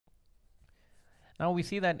Now we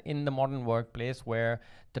see that in the modern workplace where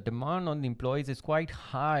the demand on the employees is quite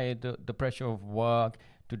high, the pressure of work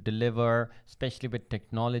to deliver, especially with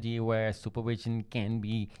technology where supervision can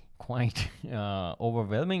be quite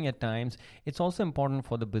overwhelming at times. It's also important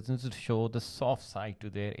for the businesses to show the soft side to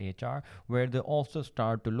their HR, where they also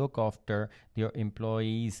start to look after their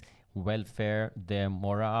employees' welfare, their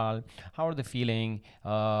morale. How are they feeling?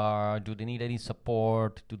 Do they need any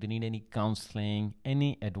support? Do they need any counseling,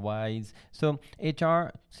 any advice? So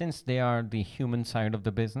HR, since they are the human side of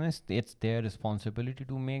the business, it's their responsibility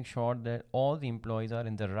to make sure that all the employees are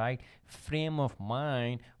in the right frame of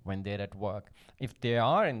mind when they're at work. If they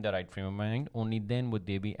are in the right frame of mind, only then would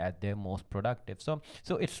they be at their most productive. So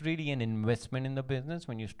it's really an investment in the business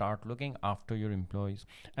when you start looking after your employees.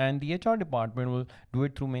 And the HR department will do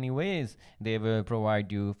it through many ways. They will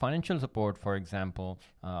provide you financial support, for example,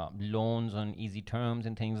 loans on easy terms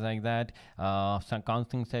and things like that, some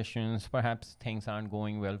counseling sessions. Perhaps things aren't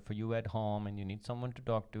going well for you at home and you need someone to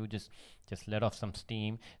talk to. Just let off some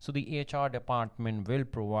steam. So the HR department will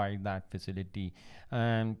provide that facility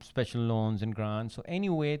and special loans and grants. So any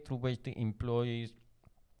way through which the employees,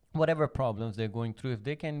 whatever problems they're going through, if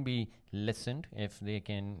they can be listened, if they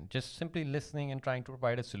can just simply listening and trying to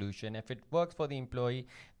provide a solution, if it works for the employee,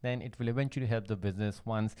 then it will eventually help the business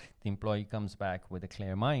once the employee comes back with a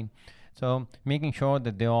clear mind. So making sure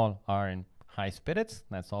that they all are in high spirits,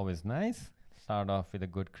 that's always nice. Start off with a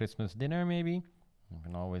good Christmas dinner, maybe. It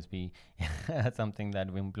can always be something that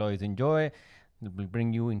employees enjoy. It will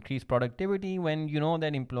bring you increased productivity. When you know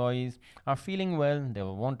that employees are feeling well, they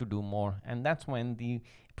will want to do more, and that's when the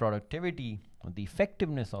productivity or the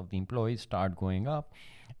effectiveness of the employees start going up.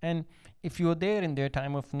 And if you're there in their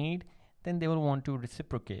time of need, then they will want to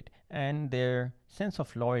reciprocate, and their sense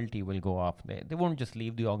of loyalty will go up. They won't just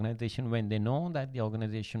leave the organization when they know that the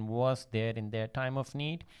organization was there in their time of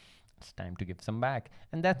need. It's time to give some back,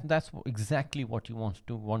 and that's exactly what you want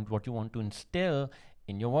to instill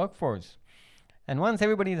in your workforce. And once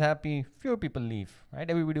everybody is happy, fewer people leave, right?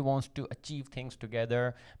 Everybody wants to achieve things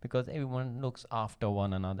together because everyone looks after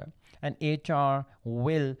one another. And HR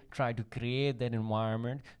will try to create that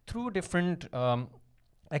environment through different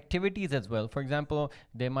activities as well. For example,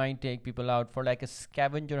 they might take people out for like a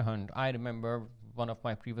scavenger hunt. I remember one of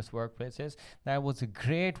my previous workplaces, that was a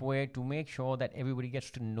great way to make sure that everybody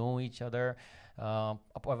gets to know each other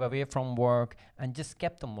away from work, and just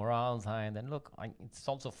kept the morals high. And then look, it's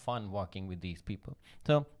also fun working with these people.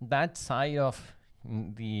 So that side of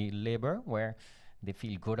the labor where they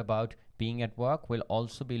feel good about being at work will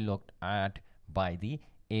also be looked at by the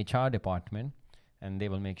HR department, and they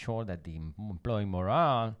will make sure that the employee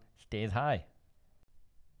morale stays high.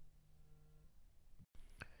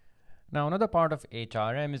 Now, another part of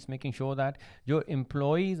HRM is making sure that your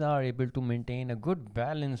employees are able to maintain a good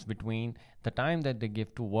balance between the time that they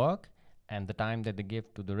give to work and the time that they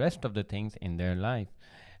give to the rest of the things in their life.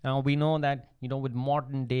 Now, we know that, with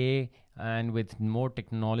modern day and with more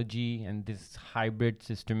technology and this hybrid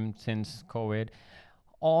system since COVID,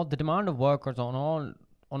 all the demand of workers on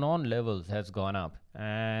all levels has gone up,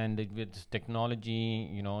 and with technology,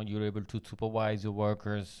 you're able to supervise your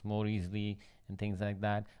workers more easily and things like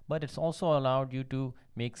that. But it's also allowed you to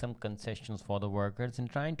make some concessions for the workers and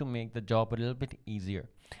trying to make the job a little bit easier.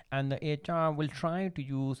 And the HR will try to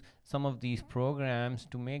use some of these programs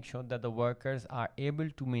to make sure that the workers are able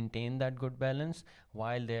to maintain that good balance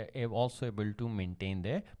while they're also able to maintain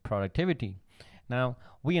their productivity. Now,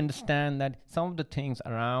 we understand that some of the things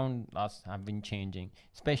around us have been changing,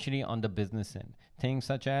 especially on the business end. Things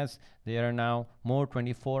such as there are now more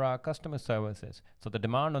 24-hour customer services. So the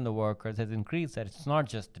demand on the workers has increased, that it's not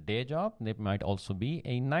just a day job, it might also be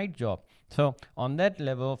a night job. So on that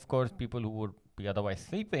level, of course, people who would be otherwise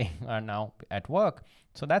sleeping are now at work.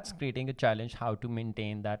 So that's creating a challenge how to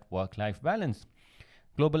maintain that work-life balance.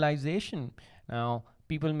 Globalization. Now,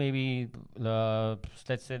 people may be,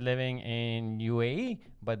 let's say, living in UAE,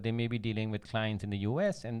 but they may be dealing with clients in the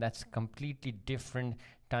US, and that's completely different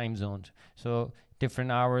time zones. So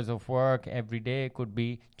different hours of work every day could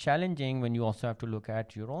be challenging when you also have to look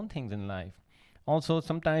at your own things in life. Also,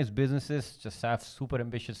 sometimes businesses just have super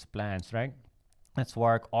ambitious plans, right? Let's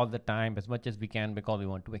work all the time as much as we can because we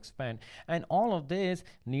want to expand. And all of this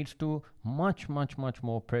leads to much, much, much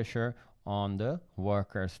more pressure on the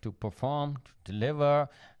workers to perform, to deliver.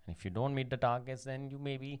 And if you don't meet the targets, then you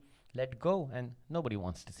may be let go. And nobody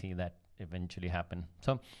wants to see that eventually happen.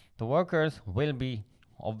 So the workers will be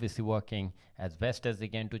obviously working as best as they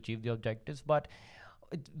can to achieve the objectives. But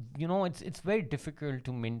it's very difficult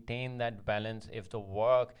to maintain that balance if the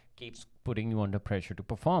work keeps putting you under pressure to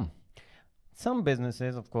perform. Some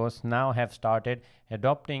businesses, of course, now have started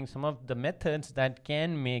adopting some of the methods that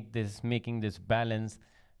can make this making this balance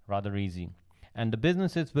rather easy. And the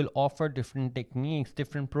businesses will offer different techniques,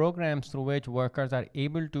 different programs through which workers are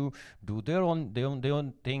able to do their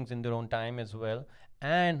own things in their own time as well,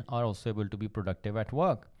 and are also able to be productive at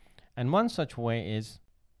work. And one such way is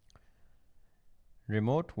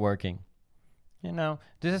remote working.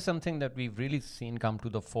 This is something that we've really seen come to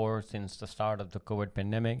the fore since the start of the COVID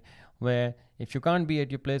pandemic, where if you can't be at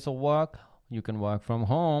your place of work, you can work from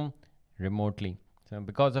home remotely. So,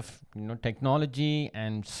 because of technology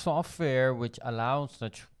and software which allows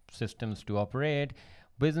such systems to operate,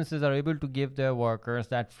 businesses are able to give their workers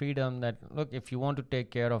that freedom that, look, if you want to take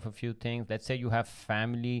care of a few things, let's say you have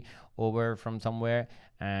family over from somewhere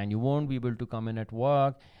and you won't be able to come in at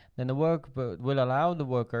work, then the work will allow the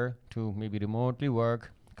worker to maybe remotely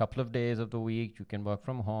work a couple of days of the week. You can work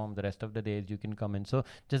from home, the rest of the days you can come in. So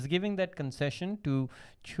just giving that concession to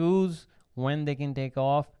choose when they can take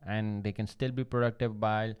off and they can still be productive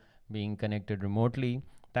while being connected remotely,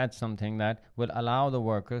 that's something that will allow the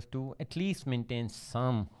workers to at least maintain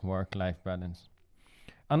some work-life balance.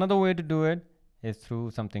 Another way to do it is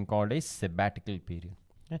through something called a sabbatical period.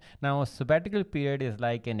 Now, a sabbatical period is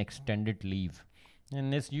like an extended leave.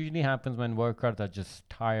 And this usually happens when workers are just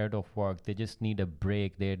tired of work. They just need a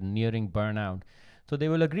break. They're nearing burnout. So they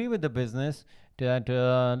will agree with the business that,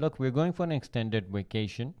 look, we're going for an extended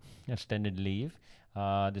vacation, extended leave.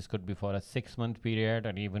 This could be for a 6-month period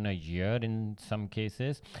or even a year in some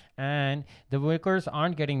cases. And the workers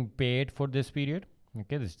aren't getting paid for this period.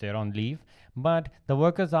 Okay, they're on leave, but the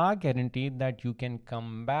workers are guaranteed that you can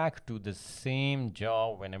come back to the same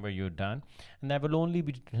job whenever you're done, and that will only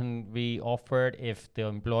be offered if the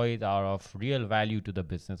employees are of real value to the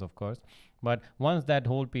business, of course. But once that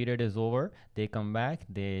whole period is over, they come back,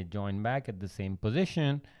 they join back at the same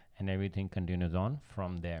position, and everything continues on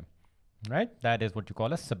from there. Right? That is what you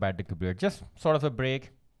call a sabbatical period. Just sort of a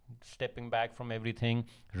break, stepping back from everything,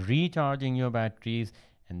 recharging your batteries,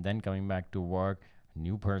 and then coming back to work.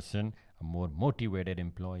 New person, a more motivated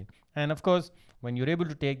employee. And of course, when you're able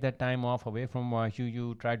to take that time off away from work,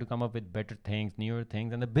 you try to come up with better things, newer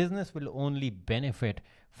things, and the business will only benefit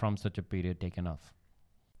from such a period taken off.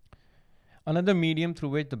 Another medium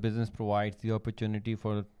through which the business provides the opportunity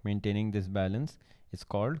for maintaining this balance is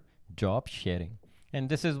called job sharing. And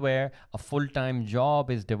this is where a full-time job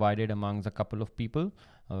is divided amongst a couple of people.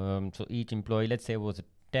 So each employee, let's say it was a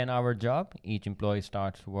 10-hour job, each employee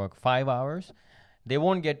starts to work 5 hours. They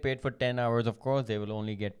won't get paid for 10 hours, of course. They will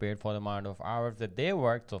only get paid for the amount of hours that they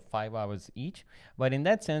worked, so 5 hours each. But in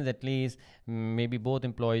that sense, at least, maybe both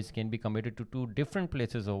employees can be committed to 2 different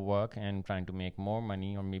places of work and trying to make more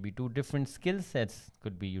money, or maybe 2 different skill sets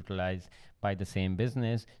could be utilized by the same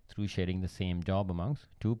business through sharing the same job amongst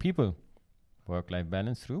 2 people. Work-life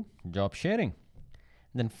balance through job sharing.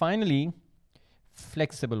 Then finally,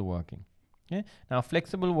 flexible working. Okay. Now,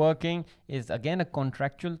 flexible working is again a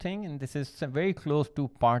contractual thing, and this is very close to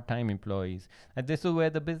part-time employees. And this is where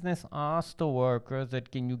the business asks the workers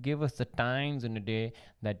that, can you give us the times in a day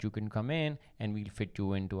that you can come in, and we'll fit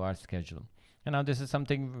you into our schedule. And now this is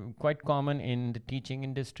something quite common in the teaching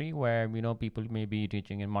industry, where people may be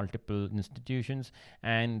teaching in multiple institutions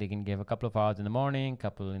and they can give a couple of hours in the morning,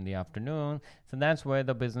 couple in the afternoon. So that's where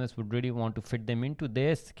the business would really want to fit them into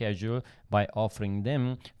their schedule by offering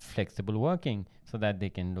them flexible working, so that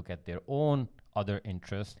they can look at their own other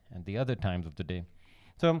interests at the other times of the day.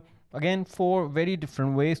 So again, 4 very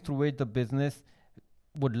different ways through which the business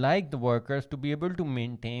would like the workers to be able to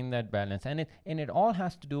maintain that balance, and it all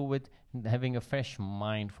has to do with having a fresh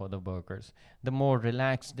mind for the workers. The more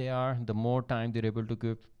relaxed they are, the more time they're able to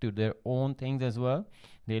give to their own things as well.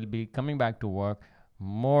 They'll be coming back to work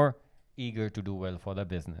more eager to do well for the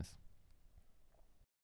business.